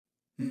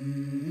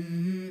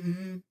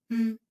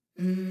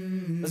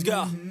Let's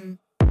go.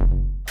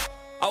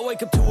 I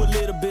wake up to a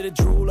little bit of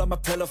drool on my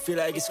pillow, feel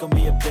like it's gonna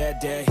be a bad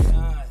day.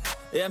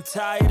 Yeah, I'm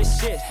tired of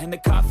shit, and the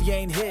coffee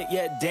ain't hit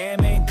yet,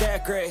 damn, ain't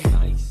that great.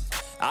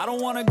 I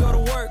don't wanna go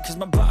to work, cause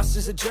my boss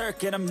is a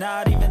jerk, and I'm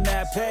not even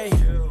that paid.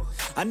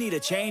 I need a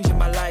change in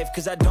my life,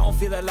 cause I don't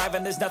feel alive,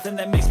 and there's nothing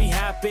that makes me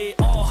happy.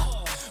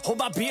 Hold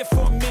my beer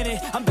for a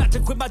minute, I'm about to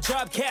quit my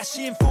job, cash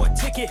in for a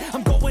ticket.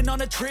 I'm going on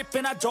a trip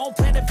and I don't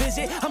plan to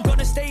visit. I'm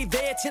gonna stay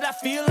there till I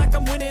feel like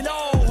I'm winning,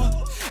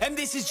 and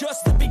this is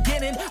just the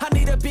beginning. I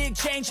need a big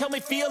change, help me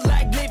feel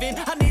like living.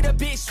 I need a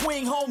big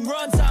swing, home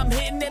runs I'm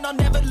hitting, and I'll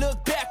never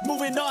look back,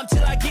 moving on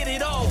till I get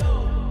it all.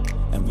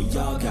 And we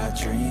all got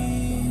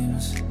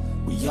dreams,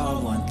 we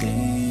all want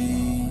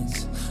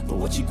things, but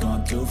what you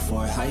gonna do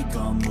for it? How you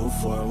gonna move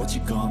for it? What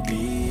you gonna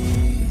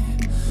be?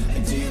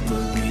 And do you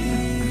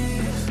believe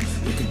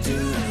you can do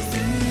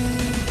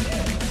anything?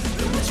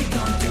 But what you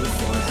gonna do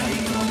for it? How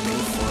you gonna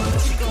move for it?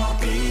 What you gonna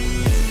be?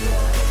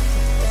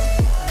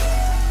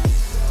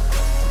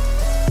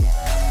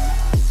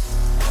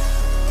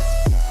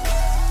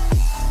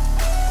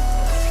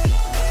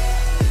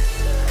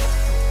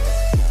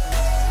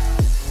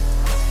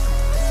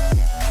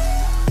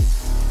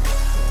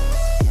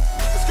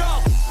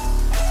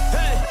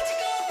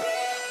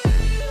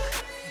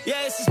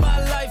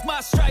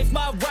 Strife,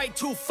 my right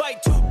to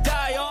fight, to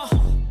die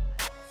on.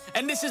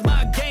 And this is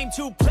my game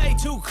to play,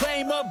 to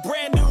claim a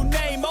brand new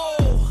name,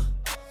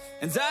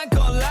 And I ain't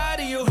gonna lie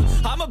to you,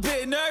 I'm a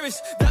bit nervous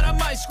that I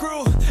might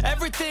screw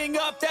everything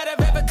up that I've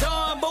ever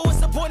done. But what's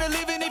the point of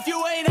living if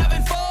you ain't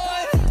having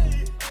fun?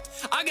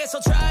 I guess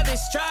I'll try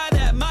this, try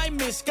that, might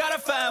miss, gotta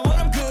find what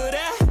I'm good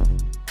at.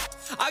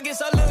 I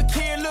guess I look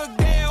here, look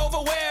there, over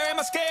where am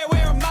I scared,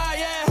 where am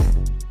I at?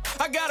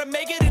 I gotta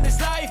make it in this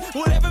life,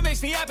 whatever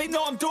makes me happy,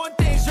 know I'm doing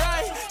things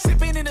right.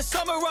 Sipping in the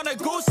summer on a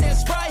goose and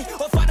Sprite,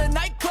 or find a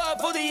nightclub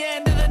for the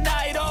end of the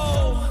night,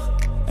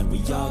 And we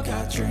all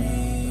got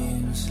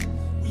dreams,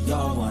 we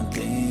all want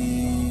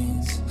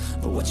things,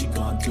 but what you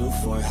gonna do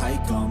for it? How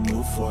you gonna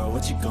move for it?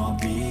 What you gonna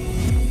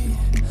be?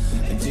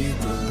 And do you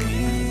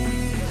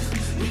believe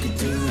you can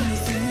do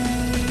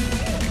anything?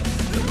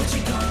 But what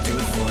you gonna do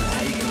for it?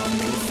 How you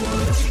gonna move for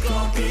it? What you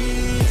gonna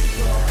be?